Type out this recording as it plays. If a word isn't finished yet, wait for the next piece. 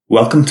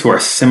Welcome to our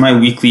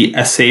semi-weekly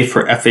Essay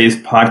for FAs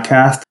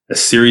podcast, a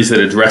series that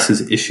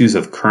addresses issues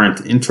of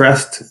current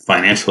interest to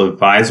financial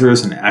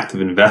advisors and active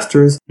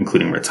investors,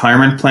 including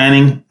retirement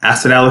planning,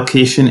 asset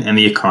allocation, and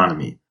the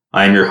economy.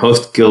 I am your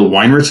host, Gil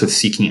Weinrich of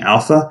Seeking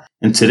Alpha,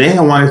 and today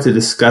I wanted to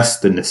discuss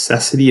the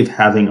necessity of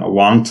having a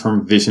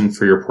long-term vision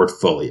for your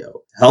portfolio.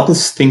 To help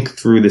us think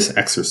through this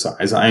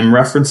exercise, I am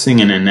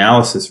referencing an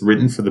analysis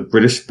written for the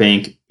British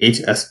bank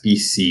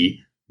HSBC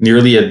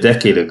nearly a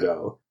decade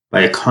ago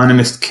by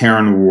economist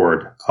Karen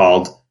Ward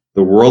called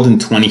The World in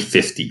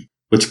 2050,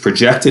 which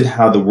projected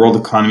how the world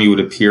economy would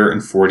appear in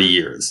 40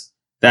 years.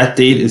 That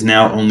date is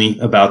now only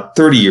about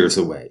 30 years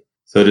away,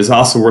 so it is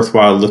also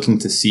worthwhile looking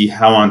to see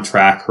how on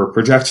track her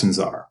projections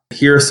are.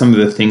 Here are some of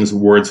the things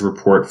Ward's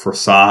report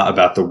foresaw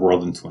about the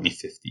world in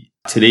 2050.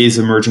 Today's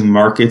emerging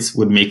markets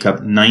would make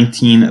up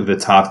 19 of the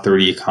top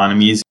 30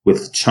 economies,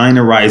 with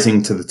China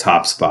rising to the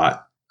top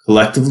spot.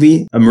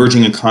 Collectively,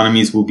 emerging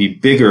economies will be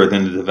bigger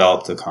than the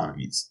developed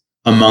economies.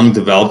 Among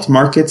developed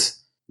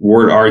markets,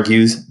 Ward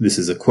argues, this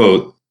is a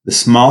quote, "The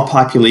small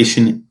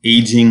population,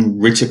 aging,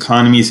 rich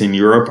economies in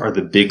Europe are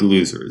the big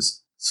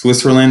losers.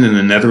 Switzerland and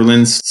the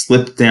Netherlands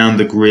slip down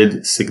the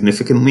grid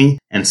significantly,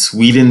 and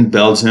Sweden,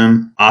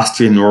 Belgium,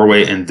 Austria,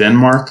 Norway, and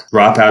Denmark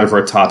drop out of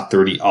our top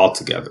 30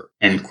 altogether."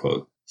 End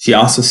quote. She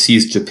also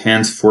sees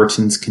Japan's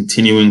fortunes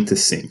continuing to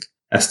sink,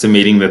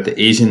 estimating that the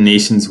Asian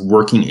nation's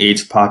working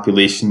age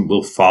population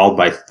will fall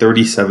by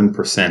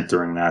 37%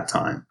 during that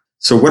time.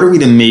 So what are we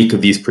to make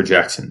of these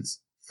projections?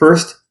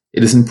 First,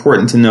 it is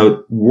important to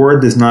note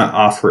Ward does not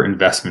offer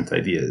investment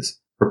ideas.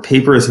 Her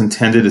paper is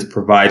intended as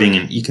providing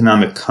an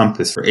economic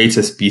compass for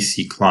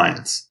HSBC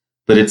clients.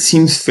 But it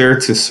seems fair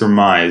to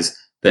surmise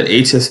that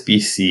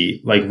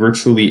HSBC, like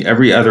virtually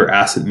every other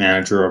asset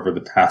manager over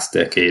the past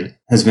decade,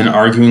 has been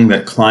arguing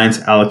that clients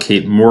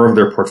allocate more of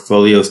their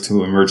portfolios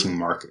to emerging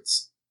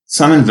markets.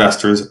 Some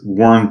investors,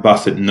 Warren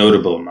Buffett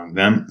notable among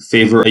them,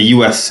 favor a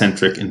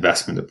US-centric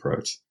investment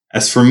approach.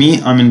 As for me,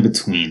 I'm in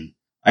between.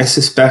 I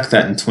suspect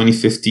that in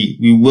 2050,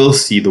 we will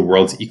see the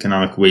world's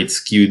economic weight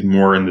skewed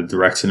more in the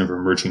direction of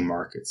emerging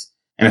markets.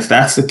 And if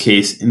that's the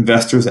case,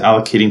 investors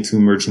allocating to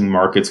emerging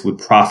markets would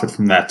profit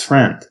from that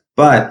trend.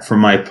 But, for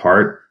my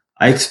part,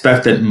 I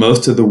expect that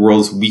most of the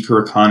world's weaker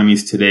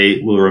economies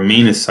today will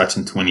remain as such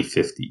in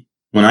 2050.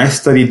 When I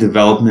studied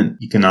development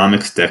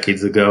economics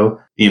decades ago,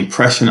 the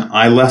impression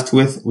I left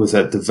with was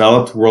that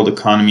developed world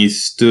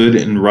economies stood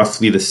in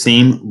roughly the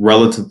same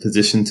relative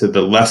position to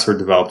the lesser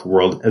developed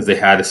world as they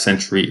had a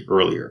century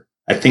earlier.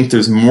 I think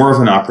there's more of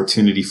an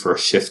opportunity for a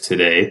shift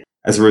today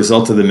as a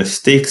result of the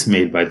mistakes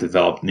made by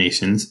developed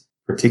nations,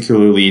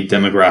 particularly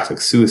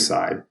demographic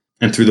suicide,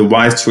 and through the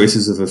wise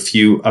choices of a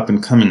few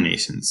up-and-coming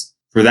nations.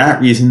 For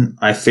that reason,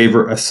 I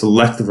favor a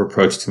selective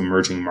approach to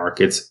emerging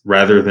markets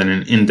rather than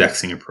an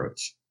indexing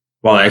approach.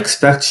 While I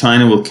expect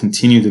China will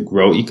continue to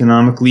grow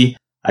economically,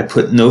 I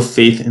put no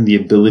faith in the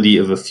ability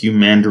of a few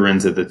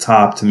mandarins at the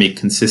top to make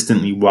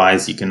consistently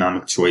wise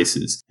economic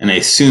choices, and I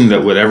assume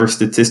that whatever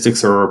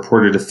statistics are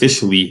reported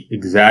officially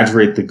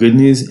exaggerate the good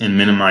news and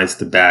minimize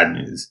the bad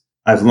news.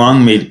 I've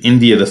long made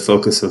India the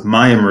focus of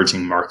my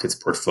emerging markets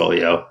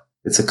portfolio.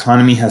 Its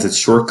economy has its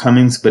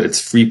shortcomings, but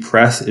its free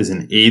press is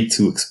an aid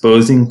to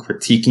exposing,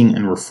 critiquing,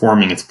 and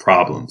reforming its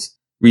problems.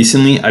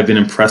 Recently, I've been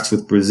impressed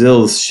with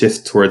Brazil's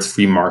shift towards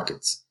free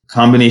markets.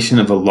 Combination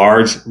of a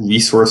large,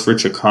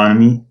 resource-rich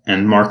economy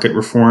and market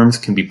reforms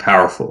can be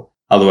powerful,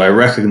 although I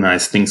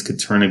recognize things could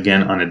turn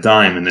again on a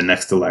dime in the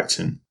next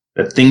election.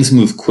 That things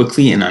move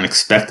quickly and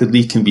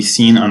unexpectedly can be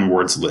seen on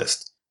Ward's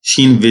list.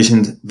 She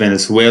envisioned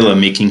Venezuela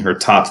making her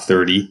top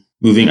 30,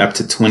 moving up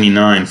to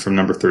 29 from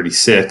number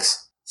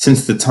 36.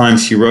 Since the time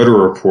she wrote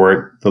her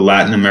report, the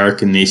Latin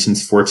American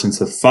nation's fortunes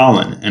have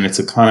fallen, and its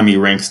economy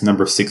ranks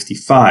number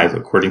 65,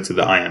 according to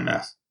the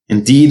IMF.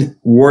 Indeed,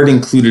 Ward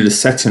included a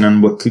section on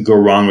what could go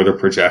wrong with her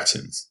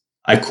projections.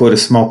 I quote a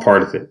small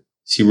part of it.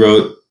 She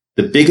wrote,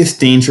 "The biggest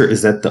danger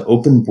is that the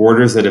open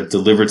borders that have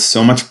delivered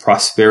so much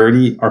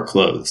prosperity are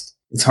closed.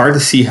 It's hard to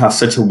see how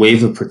such a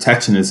wave of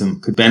protectionism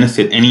could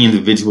benefit any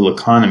individual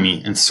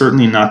economy and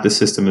certainly not the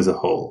system as a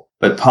whole.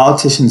 But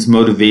politicians'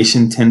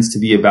 motivation tends to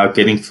be about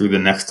getting through the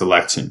next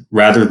election,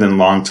 rather than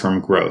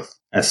long-term growth.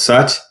 As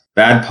such,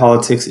 bad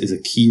politics is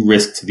a key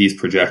risk to these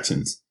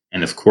projections.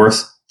 And of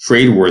course,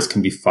 trade wars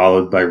can be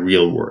followed by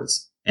real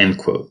wars." End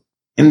quote.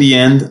 In the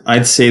end,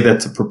 I'd say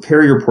that to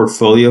prepare your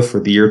portfolio for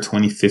the year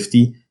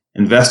 2050,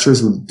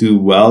 investors would do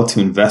well to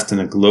invest in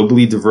a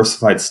globally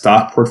diversified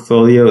stock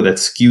portfolio that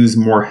skews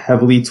more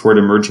heavily toward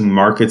emerging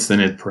markets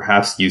than it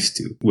perhaps used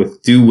to,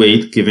 with due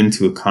weight given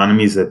to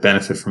economies that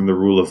benefit from the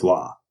rule of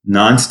law.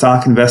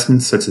 Non-stock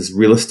investments such as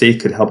real estate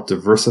could help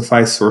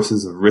diversify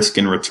sources of risk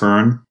and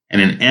return,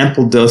 and an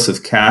ample dose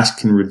of cash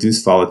can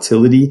reduce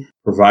volatility,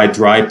 provide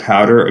dry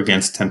powder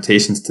against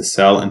temptations to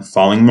sell in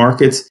falling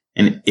markets,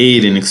 and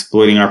aid in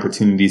exploiting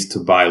opportunities to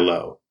buy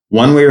low.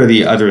 One way or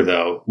the other,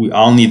 though, we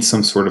all need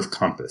some sort of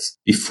compass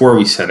before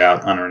we set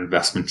out on our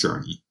investment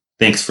journey.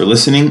 Thanks for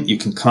listening. You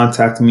can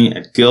contact me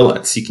at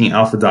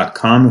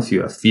gil@seekingalpha.com if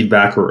you have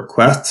feedback or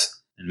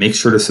requests, and make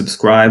sure to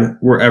subscribe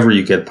wherever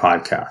you get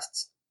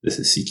podcasts. This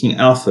is Seeking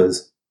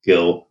Alpha's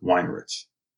Gil Weinrich.